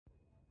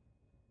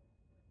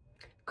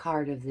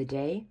card of the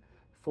day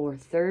for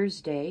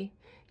Thursday,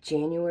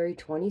 January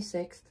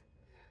 26th,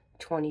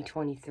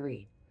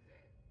 2023.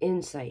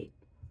 Insight.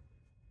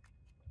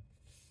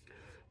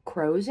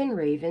 Crows and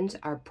ravens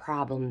are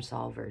problem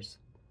solvers.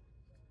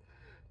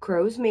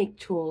 Crows make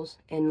tools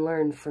and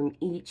learn from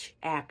each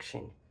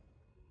action.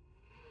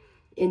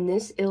 In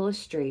this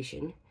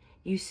illustration,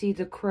 you see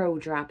the crow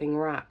dropping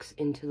rocks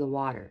into the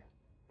water.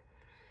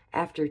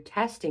 After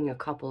testing a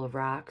couple of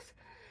rocks,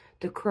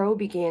 the crow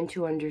began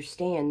to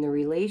understand the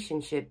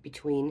relationship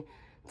between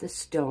the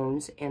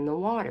stones and the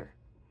water.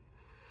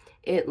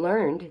 It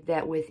learned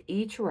that with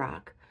each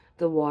rock,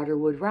 the water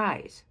would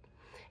rise,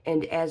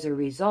 and as a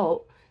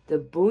result, the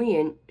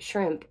buoyant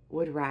shrimp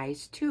would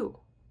rise too.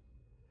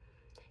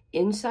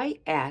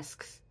 Insight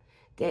asks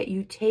that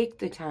you take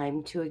the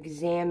time to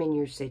examine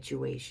your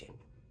situation.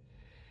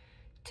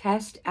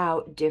 Test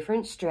out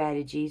different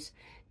strategies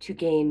to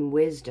gain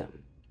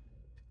wisdom.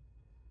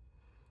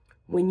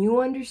 When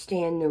you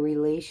understand the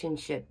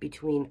relationship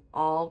between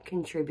all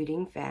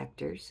contributing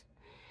factors,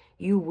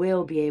 you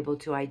will be able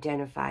to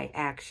identify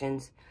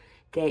actions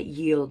that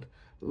yield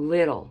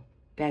little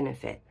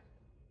benefit,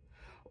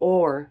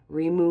 or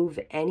remove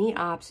any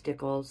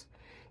obstacles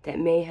that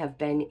may have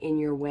been in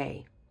your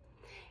way,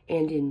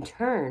 and in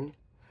turn,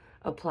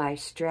 apply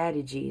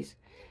strategies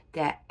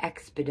that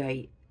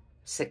expedite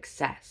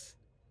success.